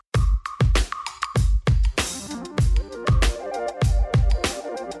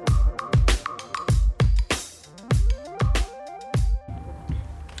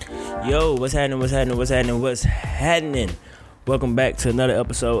Yo, what's happening? Welcome back to another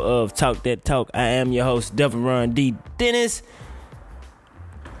episode of Talk That Talk. I am your host, Devin D. Dennis.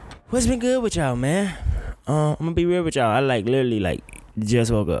 What's been good with y'all, man? I'm gonna be real with y'all. I literally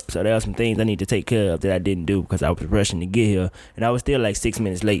just woke up. So there are some things I need to take care of that I didn't do because I was rushing to get here. And I was still 6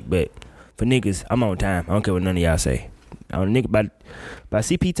 minutes late, but for niggas, I'm on time. I don't care what none of y'all say. By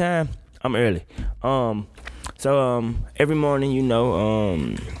CP time, I'm early. So every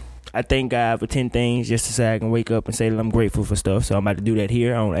morning, I thank God for 10 things just to say I can wake up and say that I'm grateful for stuff. So I'm about to do that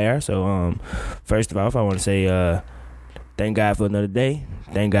here on air. So first of all, I want to say thank God for another day.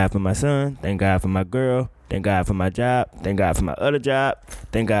 Thank God for my son. Thank God for my girl. Thank God for my job. Thank God for my other job.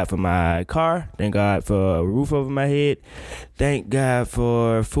 Thank God for my car. Thank God for a roof over my head. Thank God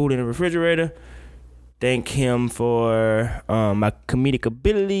for food in the refrigerator. Thank him for my comedic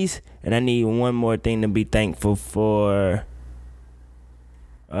abilities. And I need one more thing to be thankful for.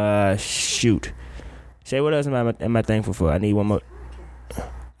 Shoot. Shay, what else am I thankful for? I need one more.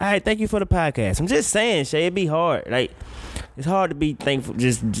 Alright, thank you for the podcast. I'm just saying, Shay, it'd be hard. It's hard to be thankful,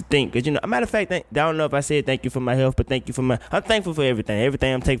 just think. Cause a matter of fact, I don't know if I said thank you for my health, but thank you for I'm thankful for everything.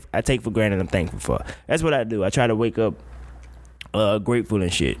 Everything I take for granted, I'm thankful for. That's what I do. I try to wake up grateful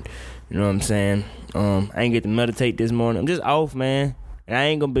and shit. You know what I'm saying? I ain't get to meditate this morning. I'm just off, man. And I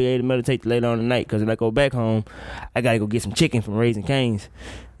ain't gonna be able to meditate later on tonight, cause when I go back home, I gotta go get some chicken from Raising Cane's.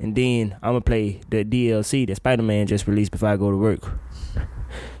 And then I'm gonna play the DLC that Spider-Man just released before I go to work.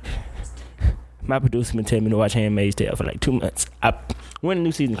 My producer been telling me to watch Handmaid's Tale for 2 months. When the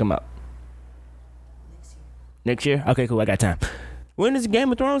new season come out? Next year? Okay, cool. I got time. When does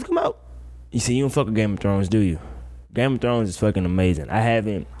Game of Thrones come out? You see, you don't fuck with Game of Thrones, do you? Game of Thrones is fucking amazing. I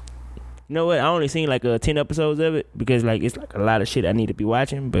haven't. You know what? I only seen 10 episodes of it because it's a lot of shit I need to be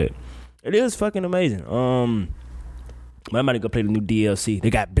watching, but it is fucking amazing. I'm about to go play the new DLC. They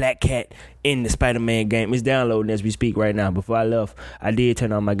got Black Cat in the Spider-Man game. It's downloading as we speak right now. Before I left, I did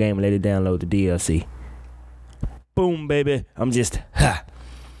turn on my game and let it download the DLC. Boom, baby. I'm just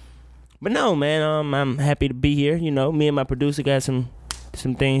But no, man, I'm happy to be here. Me and my producer got some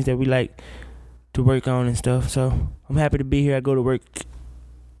things that we like to work on and stuff. So I'm happy to be here. I go to work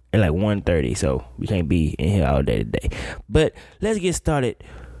at 1:30, so we can't be in here all day today. But let's get started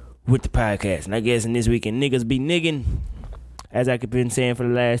with the podcast. And I guess in this weekend, niggas be nigging. As I've been saying for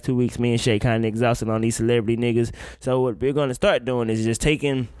the last 2 weeks, me and Shay kind of exhausted on these celebrity niggas. So what we're going to start doing is just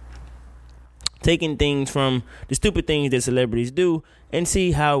taking things from the stupid things that celebrities do and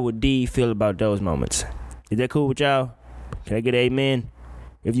see how would D feel about those moments. Is that cool with y'all? Can I get an amen?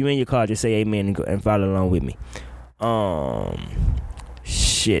 If you in your car, just say amen and follow along with me.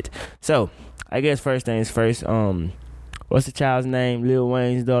 Shit. So, I guess first things first, what's the child's name? Lil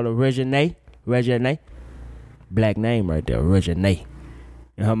Wayne's daughter, Reginae. Black name right there, Reginae.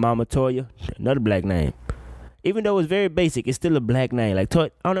 And her mama, Toya, another black name. Even though it's very basic, it's still a black name. I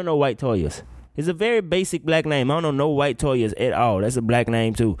don't know white Toyas. It's a very basic black name. I don't know no white Toyas at all. That's a black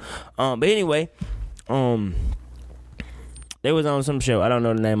name too. But anyway, they was on some show. I don't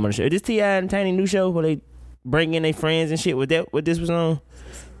know the name of the show. Is this T.I. and Tiny new show where they bring in their friends and shit? Was that what this was on?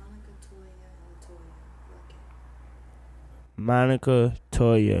 Monica,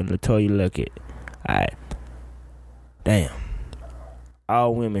 Toya, and LaToya Luckett. Alright. Damn.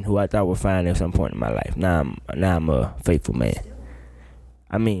 All women who I thought were fine at some point in my life. Now I'm a faithful man.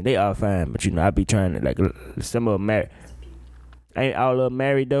 I mean, they are fine, but I be trying to some of them married. Ain't all of them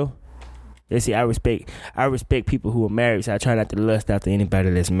married though. You see, I respect people who are married, so I try not to lust after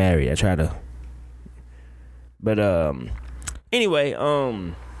anybody that's married. I try to. But anyway,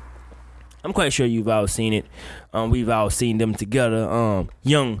 I'm quite sure you've all seen it. We've all seen them together.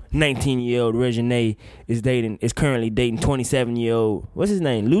 Young 19-year-old Reginae is currently dating 27-year-old. What's his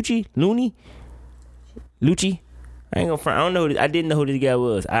name? Lucci? I ain't gonna front. I don't know. I didn't know who this guy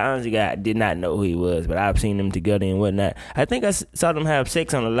was. I honestly did not know who he was, but I've seen them together and whatnot. I think I saw them have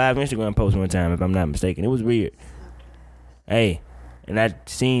sex on a live Instagram post one time, if I'm not mistaken. It was weird. Hey, and I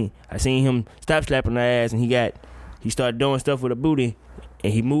seen him stop slapping her ass, and he started doing stuff with her booty.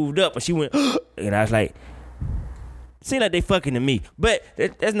 And he moved up, and she went, and I was like, seemed like they fucking to me. But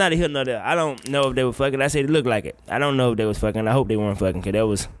that's not a here nor there. I don't know if they were fucking. I said it looked like it. I don't know if they was fucking. I hope they weren't fucking,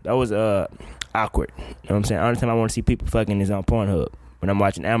 because that was awkward. You know what I'm saying? The only time I want to see people fucking is on Pornhub. When I'm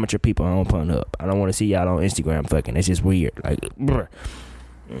watching amateur people on Pornhub. I don't want to see y'all on Instagram fucking. It's just weird. Bruh.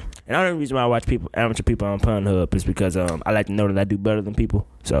 And the only reason why I watch amateur people on Pornhub is because I like to know that I do better than people.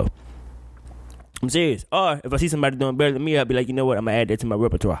 So I'm serious. Or if I see somebody doing better than me, I'll be like, you know what? I'm going to add that to my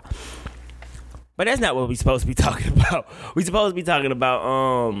repertoire. But that's not what we supposed to be talking about. We supposed to be talking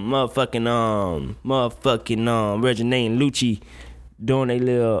about motherfucking Reginae and Lucci doing a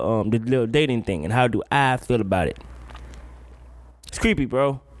little the little dating thing, and how do I feel about it? It's creepy,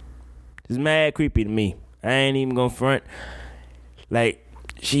 bro. It's mad creepy to me. I ain't even gonna front. Like,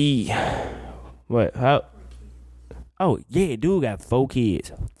 what? How? Oh yeah, dude got 4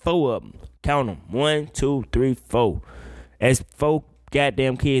 kids. 4 of them. Count them. 1, 2, 3, 4. That's 4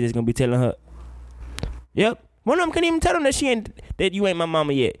 goddamn kids that's gonna be telling her. Yep. One of them can't even tell them that you ain't my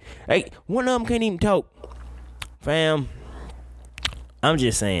mama yet. Like, one of them can't even talk. Fam, I'm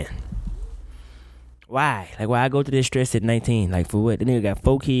just saying. Why? Like, why I go through this stress at 19? Like, for what? The nigga got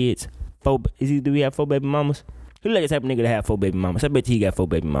 4 kids. Do we have 4 baby mamas? Who like the type of nigga to have 4 baby mamas? I bet you he got 4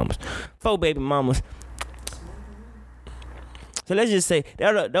 baby mamas. 4 baby mamas. So let's just say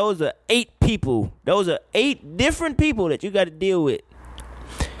those are 8 people. Those are 8 different people that you got to deal with.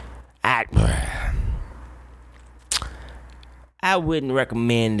 I wouldn't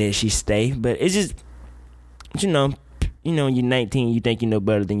recommend that she stay, but it's just, you know, you're 19, you think you know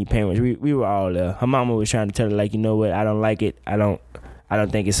better than your parents. We were all there. Her mama was trying to tell her, like, you know what, I don't like it. I don't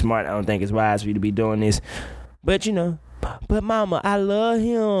think it's smart. I don't think it's wise for you to be doing this. But, you know, but mama, I love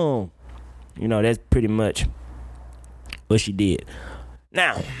him. You know, that's pretty much what she did.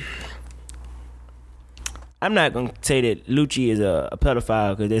 Now, I'm not going to say that Lucci is a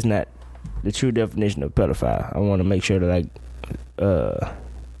pedophile, because that's not the true definition of pedophile. I want to make sure that I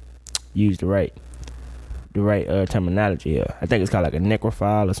use the right terminology here. I think it's called like a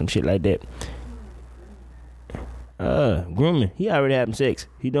necrophile or some shit like that. Grooming. He already having sex.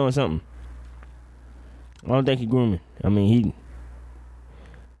 He doing something. I don't think he grooming. I mean,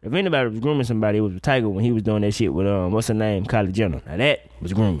 if anybody was grooming somebody, it was with Tiger when he was doing that shit with what's her name, Kylie Jenner. Now that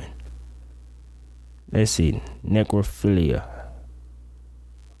was grooming. Let's see, necrophilia.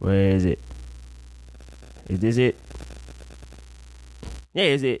 Where is it? Is this it? Yeah,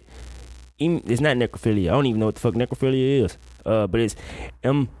 is it? It's not necrophilia. I don't even know what the fuck necrophilia is. But it's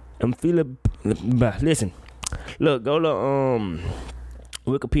emphilia. Listen, look, go to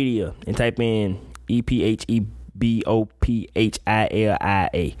Wikipedia and type in EPHEBOPHILIA.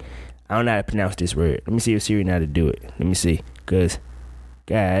 I don't know how to pronounce this word. Let me see if Siri know how to do it. Let me see, cause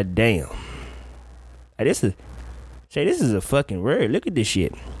god damn, this is a fucking word. Look at this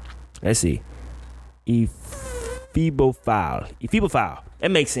shit. Let's see. Ephebophile.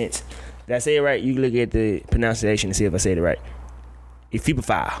 That makes sense. Did I say it right? You can look at the pronunciation and see if I said it right.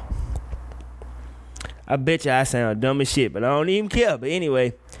 Ephebophile. I bet you I sound dumb as shit, but I don't even care. But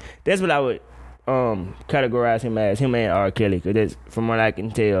anyway, that's what I would categorize him as, him and R. Kelly, because that's, from what I can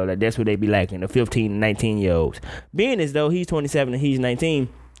tell, that's what they be liking, the 15 and 19-year-olds. Being as though he's 27 and he's 19,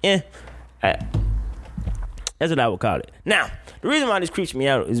 that's what I would call it. Now, the reason why this creeps me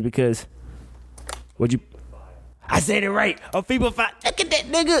out is because I said it right. A feeble fight. Look at that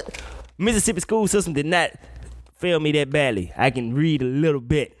nigga. Mississippi school system did not fail me that badly. I can read a little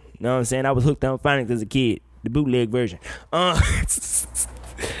bit. You know what I'm saying? I was hooked on phonics as a kid. The bootleg version. The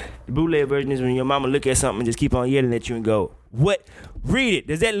bootleg version is when your mama look at something and just keep on yelling at you and go, "What? Read it.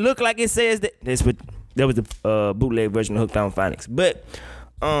 Does that look like it says that?" That was the bootleg version of Hooked on Phonics. But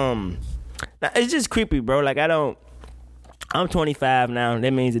now it's just creepy, bro. Like, I'm 25 now.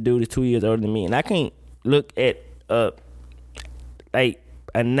 That means the dude is 2 years older than me, and I can't look at like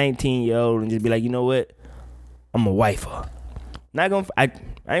a 19-year-old and just be like, you know what? I'm a wifer. I ain't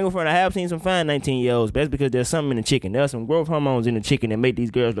gonna front. I have seen some fine 19-year-olds, but that's because there's something in the chicken. There's some growth hormones in the chicken that make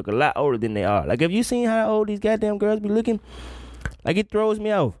these girls look a lot older than they are. Like, have you seen how old these goddamn girls be looking? Like, it throws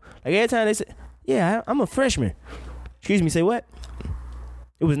me off. Like, every time they say, "Yeah, I'm a freshman." Excuse me, say what?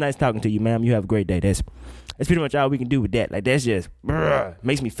 It was nice talking to you, ma'am. You have a great day. That's pretty much all we can do with that. Like, that's just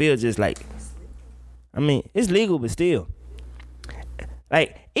makes me feel just like, I mean, it's legal, but still.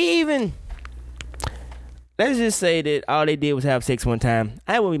 Like, even, let's just say that all they did was have sex one time.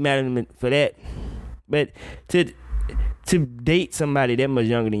 I wouldn't be mad at them for that. But to date somebody that much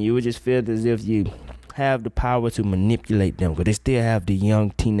younger than you, it just feels as if you have the power to manipulate them, because they still have the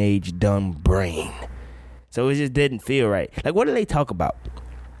young, teenage, dumb brain. So it just didn't feel right. Like, what do they talk about?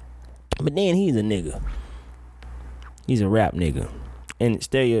 But then he's a nigga. He's a rap nigga. And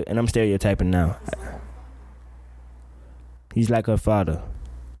I'm stereotyping now. He's like her father.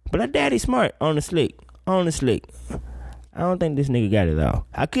 But her daddy's smart, on the slick. I don't think this nigga got it all.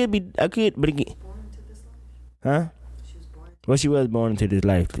 I could, but again. Huh? Well, she was born into this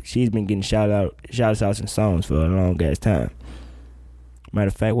life. She's been getting shout outs and songs for a long ass time. Matter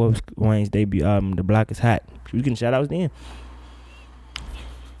of fact, what was Wayne's debut album, The Block Is Hot? She was getting shout outs then.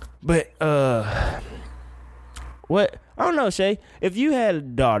 But, what? I don't know, Shay. If you had a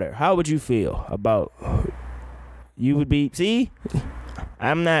daughter, how would you feel about, you would be, see?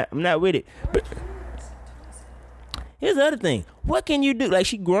 I'm not with it. But, Here's the other thing. What can you do? Like,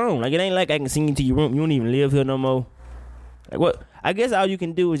 she grown. Like, it ain't like I can sing you to your room. You don't even live here no more. Like, what? I guess all you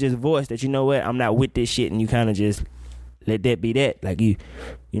can do is just voice that, you know what, I'm not with this shit, and you kind of just let that be that. Like, you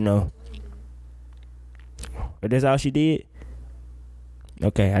know. But that's all she did?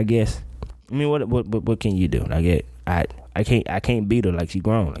 Okay, I guess. I mean, what can you do? Like, I can't beat her. Like, she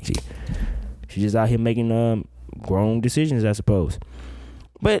grown. Like, she just out here making grown decisions, I suppose.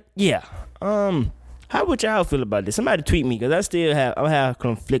 But yeah, how would y'all feel about this? Somebody tweet me, because I have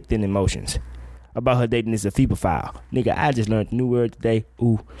conflicting emotions about her dating this Afipophile. Nigga, I just learned a new word today.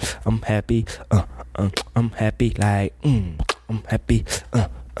 Ooh, I'm happy. I'm happy. Like, I'm happy.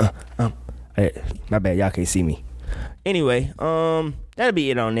 Hey, my bad, y'all can't see me. Anyway, that'll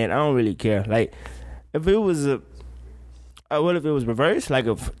be it on that. I don't really care. Like, if it was what if it was reversed? Like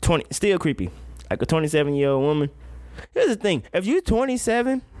a 20, still creepy. Like a 27-year-old woman. Here's the thing. If you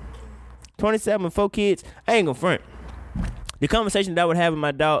 27, 4 kids, I ain't gonna front. The conversation that I would have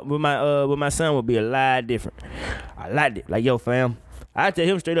with my son would be a lot different. A lot different. Like, yo, fam. I tell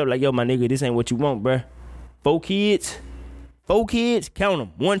him straight up, like, yo, my nigga, this ain't what you want, bruh. 4 kids, count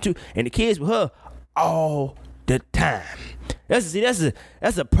them. 1, 2, and the kids with her all the time. That's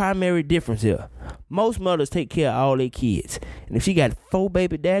a primary difference here. Most mothers take care of all their kids. And if she got 4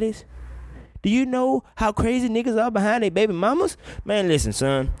 baby daddies, do you know how crazy niggas are behind their baby mamas? Man, listen,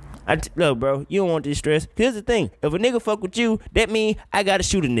 son. Look, bro, you don't want this stress. Here's the thing. If a nigga fuck with you, that mean I gotta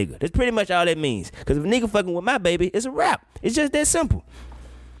shoot a nigga. That's pretty much all that means. Because if a nigga fucking with my baby, it's a wrap. It's just that simple.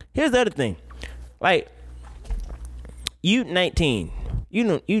 Here's the other thing. Like, you 19.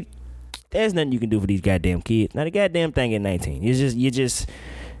 There's nothing you can do for these goddamn kids. Not a goddamn thing at 19. You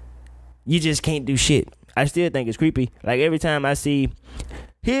just can't do shit. I still think it's creepy. Like, every time I see,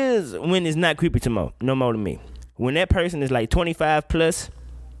 here's when it's not creepy no more to me. When that person is like 25 plus,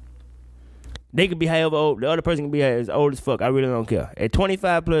 they could be however old. The other person can be as old as fuck. I really don't care. At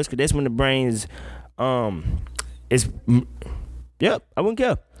 25 plus, because that's when the brain is, yep, I wouldn't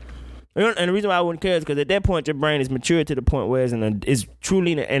care. And the reason why I wouldn't care is because at that point, your brain is matured to the point where it's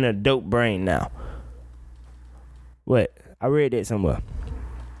truly an adult brain now. What? I read that somewhere.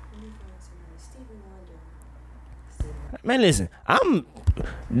 Man, listen, I'm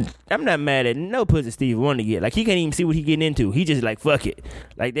not mad at no pussy Stevie Wonder yet. Like, he can't even see what he getting into. He just like, fuck it.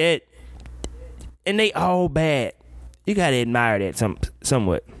 Like that. And they all bad. You gotta admire that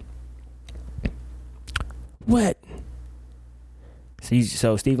somewhat. What?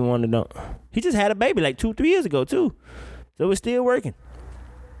 So Stevie Wonder don't. He just had a baby like 2-3 years ago too. So it's still working.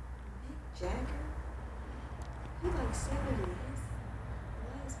 Mick Jagger? He like 70. His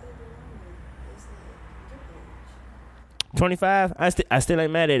last baby mama is like your age. 25? I still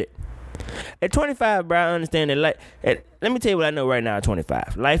ain't mad at it. At 25, bro, I understand that. Like, let me tell you what I know right now at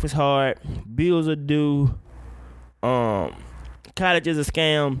 25. Life is hard. Bills are due. College is a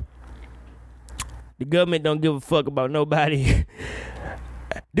scam. The government don't give a fuck about nobody.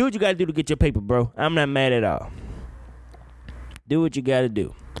 Do what you gotta do to get your paper, bro. I'm not mad at all. Do what you gotta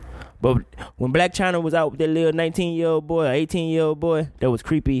do. But when Black China was out with that little 19-year-old boy, or 18-year-old boy, that was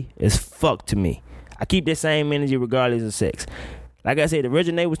creepy as fuck to me. I keep that same energy regardless of sex. Like I said, the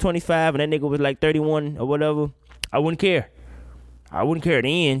original was 25 and that nigga was like 31 or whatever. I wouldn't care. I wouldn't care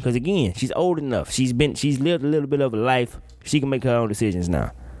then, because again, she's old enough. She's lived a little bit of a life. She can make her own decisions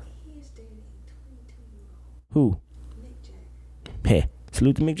now. He's dating 22-year-old. Who? Mick Jagger. Hey,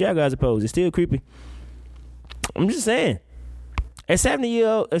 salute to Mick Jagger, I suppose. It's still creepy. I'm just saying. At 70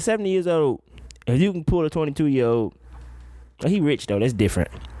 years old, if you can pull a 22-year-old, he rich though. That's different.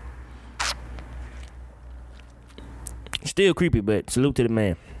 Still creepy, but salute to the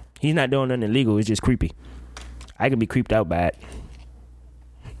man. He's not doing nothing illegal. It's just creepy. I can be creeped out by it.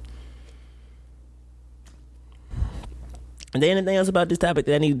 Is there anything else about this topic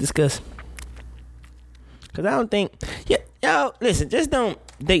that I need to discuss? Because I don't think... Yeah, y'all, listen, just don't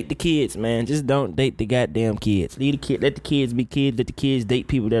date the kids, man. Just don't date the goddamn kids. Let the kids be kids. Let the kids date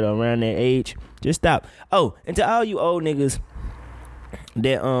people that are around their age. Just stop. Oh, and to all you old niggas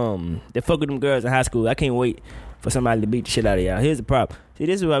that fuck with them girls in high school, I can't wait for somebody to beat the shit out of y'all. Here's the problem. See,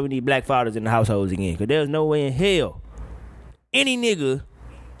 this is why we need black fathers in the households again. Because there's no way in hell any nigga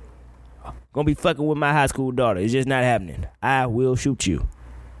gonna be fucking with my high school daughter. It's just not happening. I will shoot you.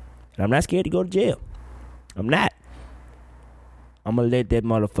 And I'm not scared to go to jail. I'm not. I'm gonna let that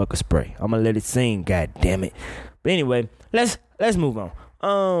motherfucker spray. I'm gonna let it sing, god damn it. But anyway, let's move on.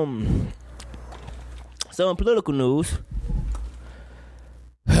 So in political news,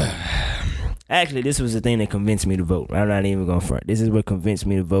 actually, this was the thing that convinced me to vote. I'm not even gonna front. This is what convinced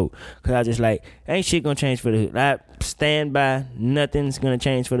me to vote. Because I was just like, ain't shit gonna change for the hood. I stand by nothing's gonna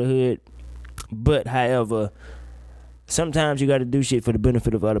change for the hood. But, however, sometimes you got to do shit for the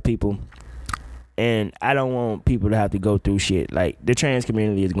benefit of other people. And I don't want people to have to go through shit like the trans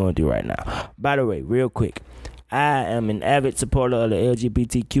community is going through right now. By the way, real quick, I am an avid supporter of the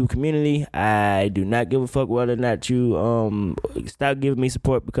LGBTQ community. I do not give a fuck whether or not you stop giving me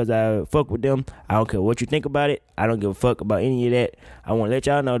support because I fuck with them. I don't care what you think about it. I don't give a fuck about any of that. I want to let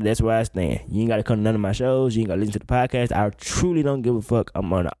y'all know that's where I stand. You ain't got to come to none of my shows. You ain't got to listen to the podcast. I truly don't give a fuck. I'm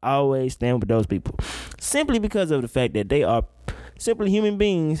going to always stand with those people. Simply because of the fact that they are simply human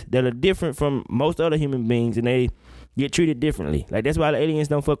beings that are different from most other human beings, and they get treated differently. Like, that's why the aliens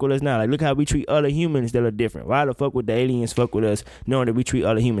don't fuck with us now. Like, look how we treat other humans that are different. Why the fuck would the aliens fuck with us knowing that we treat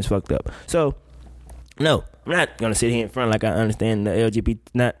other humans fucked up? So, no, I'm not gonna sit here in front like I understand the LGBT,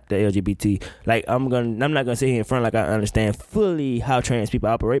 not the LGBT. Like, I'm not gonna sit here in front like I understand fully how trans people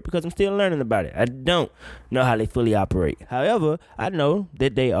operate because I'm still learning about it. I don't know how they fully operate. However, I know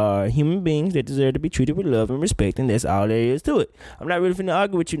that they are human beings that deserve to be treated with love and respect, and that's all there is to it. I'm not really finna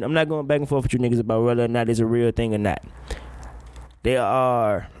argue with you. I'm not going back and forth with you niggas about whether or not it's a real thing or not. There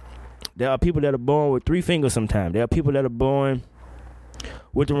are people that are born with 3 fingers sometimes. There are people that are born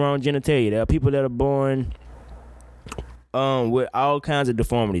with the wrong genitalia. There are people that are born with all kinds of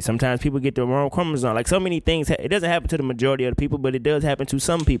deformities. Sometimes people get the wrong chromosome. Like, so many things, it doesn't happen to the majority of the people, but it does happen to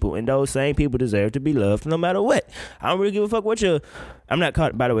some people, and those same people deserve to be loved no matter what. I don't really give a fuck what I'm not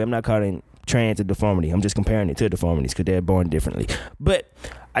calling trans a deformity. I'm just comparing it to deformities because they're born differently. But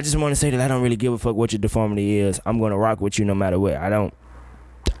I just want to say that I don't really give a fuck what your deformity is. I'm going to rock with you no matter what.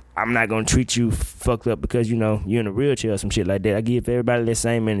 I'm not going to treat you fucked up because, you know, you're in a wheelchair or some shit like that. I give everybody that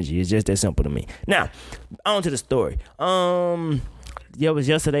same energy. It's just that simple to me. Now, on to the story. It was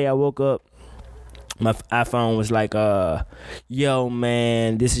yesterday I woke up. My iPhone was like, yo,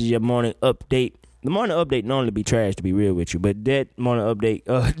 man, this is your morning update. The morning update normally be trash, to be real with you. But that morning update,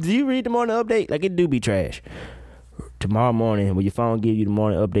 do you read the morning update? Like, it do be trash. Tomorrow morning, when your phone give you the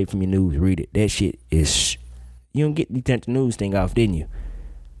morning update from your news, read it. That shit is... You turned the news thing off, didn't you?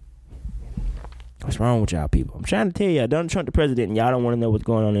 What's wrong with y'all people? I'm trying to tell y'all, Donald Trump the president, and y'all don't want to know what's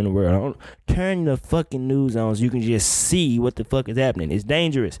going on in the world. Don't turn the fucking news on so you can just see what the fuck is happening. It's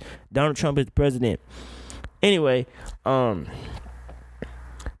dangerous. Donald Trump is the president. Anyway,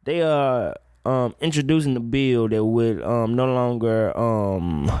 they are introducing the bill that would no longer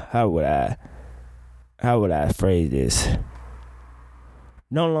how would I phrase this?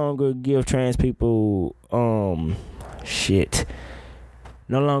 No longer give trans people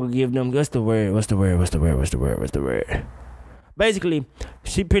no longer give them, what's the word? Basically,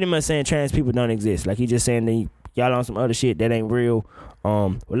 she pretty much saying trans people don't exist. Like, he just saying that y'all on some other shit that ain't real.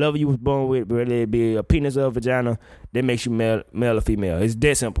 Whatever you was born with, whether it be a penis or a vagina, that makes you male or female. It's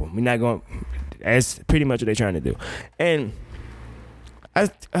that simple. We're not going, that's pretty much what they're trying to do. And,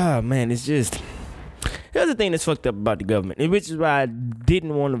 it's just, here's the thing that's fucked up about the government, and which is why I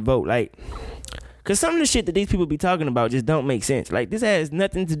didn't want to vote. Like, because some of the shit that these people be talking about just don't make sense. Like, this has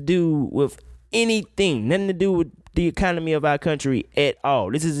nothing to do with anything. Nothing to do with the economy of our country at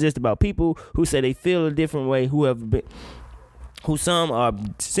all. This is just about people who say they feel a different way, who some are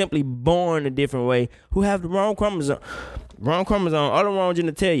simply born a different way, who have the wrong chromosome, or the wrong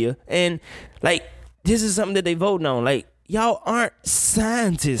genitalia. And, like, this is something that they voting on. Like, y'all aren't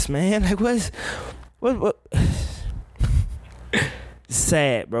scientists, man. Like, what?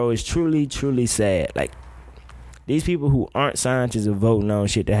 Sad, bro. It's truly, truly sad. Like, these people who aren't scientists are voting on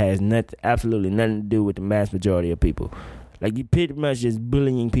shit that has absolutely nothing to do with the mass majority of people. Like, you pretty much just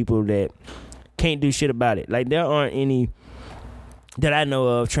bullying people that can't do shit about it. Like, there aren't any that I know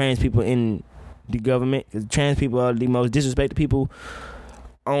of trans people in the government, because trans people are the most disrespected people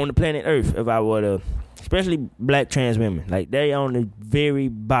on the planet Earth, if I were to, especially black trans women. Like, they on the very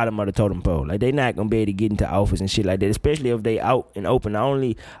bottom of the totem pole. Like, they not gonna be able to get into office and shit like that, especially if they out and open. The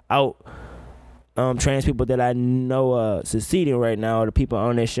only trans people that I know are succeeding right now are the people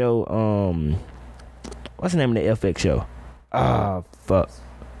on that show. What's the name of the FX show?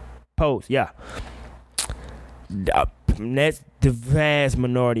 Pose, yeah. That's the vast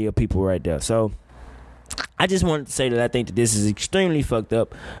minority of people right there. So I just wanted to say that I think that this is extremely fucked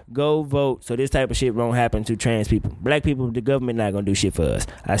up. Go vote so this type of shit won't happen to trans people. Black people, the government not gonna do shit for us.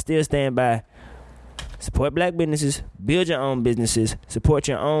 I still stand by. Support black businesses. Build your own businesses. Support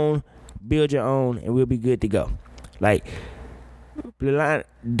your own. Build your own, and we'll be good to go. Like, at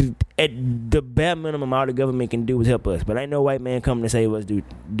the bare minimum, all the government can do is help us. But ain't no white man coming to save us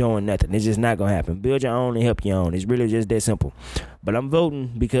doing nothing. It's just not gonna happen. Build your own and help your own. It's really just that simple. But I'm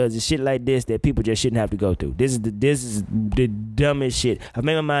voting because it's shit like this that people just shouldn't have to go through. This is the dumbest shit. I've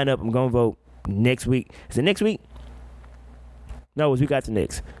made my mind up. I'm gonna vote next week. Is it next week? No, it's we got the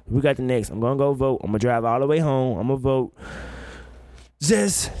next. We got the next. I'm gonna go vote. I'm gonna drive all the way home. I'm gonna vote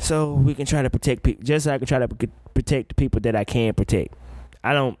just so we can try to protect people. Just so I can try to protect the people that I can protect.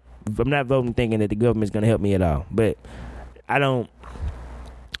 I'm not voting thinking that the government's gonna help me at all. But I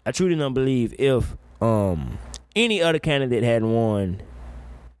truly don't believe if any other candidate had won,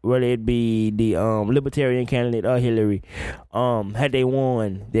 whether it be the Libertarian candidate or Hillary, had they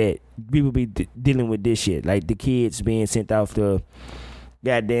won, that people be dealing with this shit, like the kids being sent off to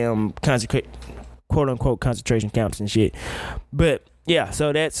goddamn quote unquote concentration camps and shit. But yeah,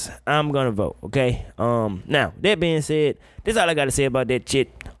 so I'm gonna vote. Okay. Now that being said, that's all I gotta say about that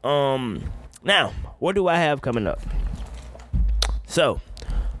shit. Now what do I have coming up? So,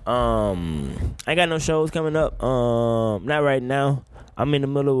 I ain't got no shows coming up. Not right now. I'm in the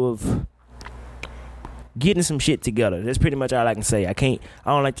middle of getting some shit together. That's pretty much all I can say. I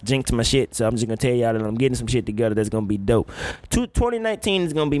don't like to jinx my shit, so I'm just gonna tell y'all that I'm getting some shit together that's gonna be dope. 2019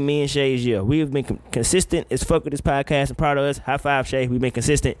 is gonna be me and Shay's year. We have been consistent as fuck with this podcast. I'm proud of us. High five, Shay. We've been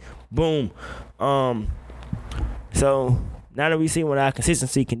consistent. Boom. So now that we see what our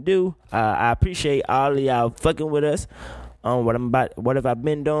consistency can do, I appreciate all of y'all fucking with us. What have I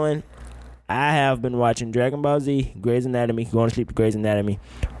been doing? I have been watching Dragon Ball Z, Grey's Anatomy, going to sleep to Grey's Anatomy.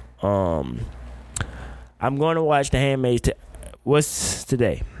 I'm going to watch The Handmaid's Tale. What's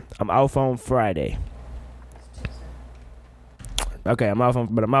today? I'm off on Friday. Okay, I'm off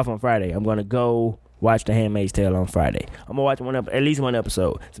on Friday. I'm going to go watch The Handmaid's Tale on Friday. I'm going to watch at least one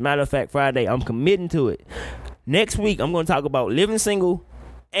episode. As a matter of fact, Friday, I'm committing to it. Next week, I'm going to talk about Living Single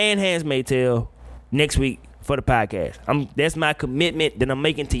and Handmaid's Tale next week for the podcast. That's my commitment that I'm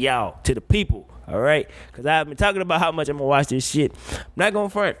making to y'all, to the people. All right, because I've been talking about how much I'm gonna watch this shit. I'm not going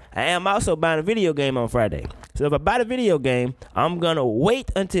front. I am also buying a video game on Friday. So if I buy the video game, I'm gonna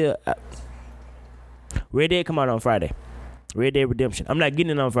wait until Red Dead come out on Friday. Red Dead Redemption. I'm not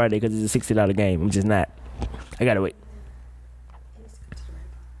getting it on Friday because it's a $60 game. I'm just not. I gotta wait.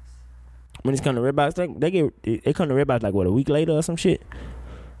 When it's come to Redbox, they come to Redbox like what, a week later or some shit.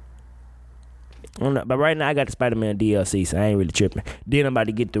 But right now I got the Spider-Man DLC, so I ain't really tripping. Then I'm about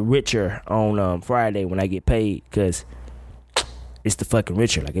to get the Witcher on Friday when I get paid, because it's the fucking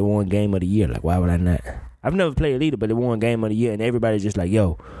Witcher. Like, it won Game of the Year. Like, why would I not? I've never played it either, but it won Game of the Year, and everybody's just like,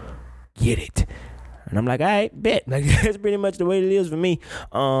 yo, get it. And I'm like, all right, bet. Like, that's pretty much the way it is for me.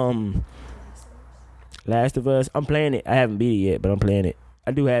 Last of Us, I'm playing it. I haven't beat it yet, but I'm playing it.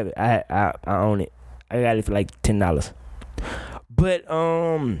 I do have it. I own it. I got it for like $10. But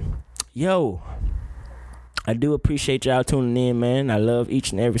yo, I do appreciate y'all tuning in, man. I love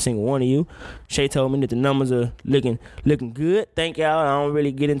each and every single one of you. Shay told me that the numbers are looking good. Thank y'all. I don't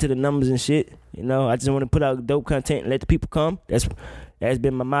really get into the numbers and shit. You know, I just want to put out dope content and let the people come. That's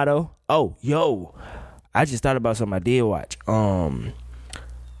been my motto. Oh, yo, I just thought about something I did watch. Man,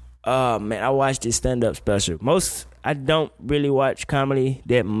 I watched this stand-up special. I don't really watch comedy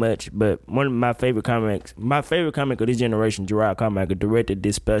that much, but one of my favorite comic of this generation, Gerard Carmichael, directed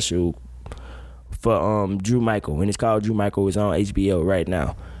this special for Drew Michael, and it's called Drew Michael. It's on HBO right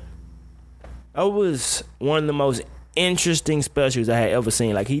now. It was one of the most interesting specials I had ever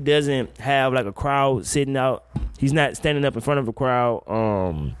seen. Like, he doesn't have like a crowd sitting out. He's not standing up in front of a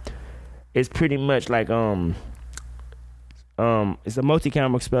crowd. It's pretty much like it's a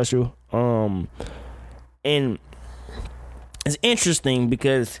multi-camera special. And it's interesting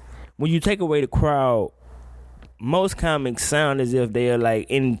because when you take away the crowd, most comics sound as if they are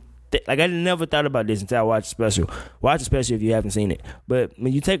like like, I never thought about this until I watched the special. Watch the special if you haven't seen it. But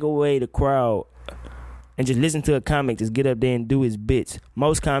when you take away the crowd and just listen to a comic just get up there and do his bits,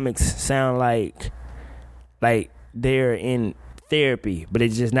 most comics sound like they're in therapy, but they're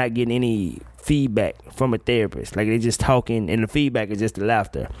just not getting any feedback from a therapist. Like, they're just talking, and the feedback is just the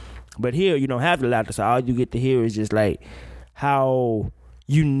laughter. But here, you don't have the laughter, so all you get to hear is just like how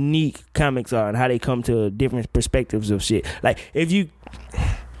unique comics are and how they come to different perspectives of shit. Like, if you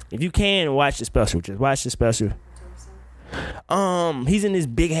can watch the special, just watch the special. He's in this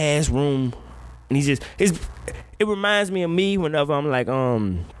big ass room, and it reminds me of me whenever I'm like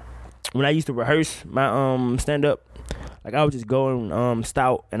when I used to rehearse my stand up. Like, I would just go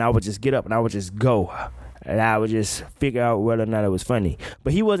stout, and I would just get up and I would just go, and I would just figure out whether or not it was funny.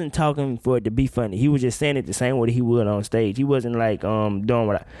 But he wasn't talking for it to be funny. He was just saying it the same way he would on stage. He wasn't like doing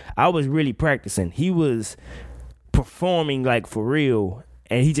what I was really practicing. He was performing like for real.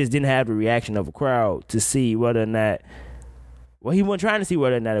 And he just didn't have the reaction of a crowd to see whether or not... Well, he wasn't trying to see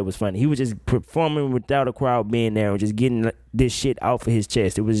whether or not it was funny. He was just performing without a crowd being there and just getting this shit out of his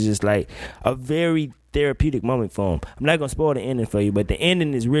chest. It was just like a very therapeutic moment for him. I'm not gonna spoil the ending for you, but the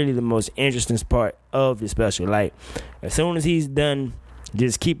ending is really the most interesting part of the special. Like, as soon as he's done,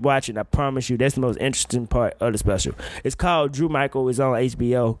 just keep watching. I promise you, that's the most interesting part of the special. It's called Drew Michael. It's on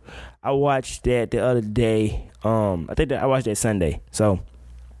HBO. I watched that the other day. I think that I watched that Sunday. So,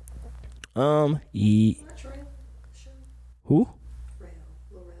 What's Rail show? who? Lil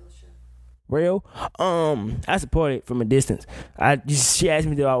show. Real? I support it from a distance. She asked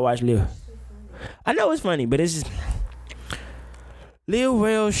me, do I watch Lil? I know it's funny, but it's just Lil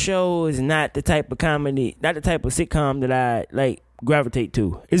Rel show is not the type of comedy, not the type of sitcom that I like gravitate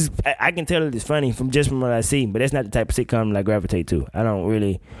to. I can tell it's funny from what I see, but that's not the type of sitcom that I gravitate to. I don't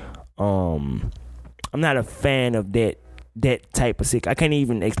really, I'm not a fan of that type of sitcom. I can't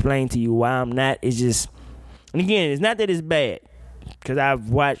even explain to you why I'm not. It's just, and again, it's not that it's bad. Cause I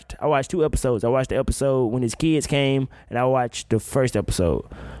watched 2 episodes. I watched the episode when his kids came, and I watched the first episode.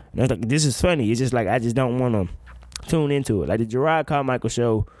 And I was like, this is funny. It's just like I just don't want to tune into it. Like the Gerard Carmichael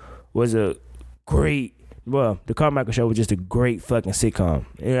show was the Carmichael show was just a great fucking sitcom.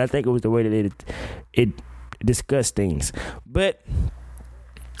 And I think it was the way that it discussed things. But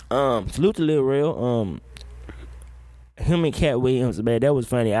salute to Lil Rel. Him and Cat Williams, man, that was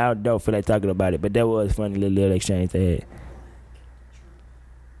funny. I don't feel like talking about it, but that was funny little exchange they had.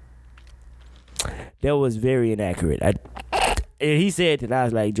 That was very inaccurate. He said that, I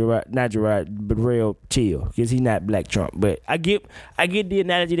was like, not Gerard, but Real chill, because he's not Black Trump. But I get the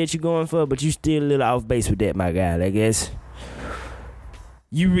analogy that you're going for, but you still a little off base with that, my guy. I guess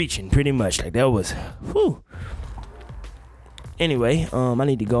you reaching pretty much. Like that was, whew. Anyway, I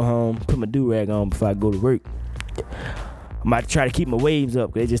need to go home, put my do-rag on before I go to work. I'm about to try to keep my waves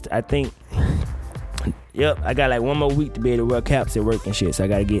up, because I got like one more week to be able to wear caps at work and shit, so I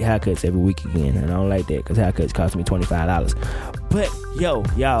gotta get haircuts every week again, and I don't like that because haircuts cost me $25. But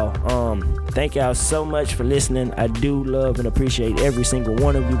y'all, thank y'all so much for listening. I do love and appreciate every single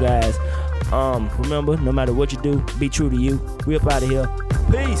one of you guys. Remember, no matter what you do, be true to you. We up out of here.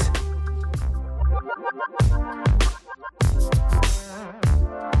 Peace.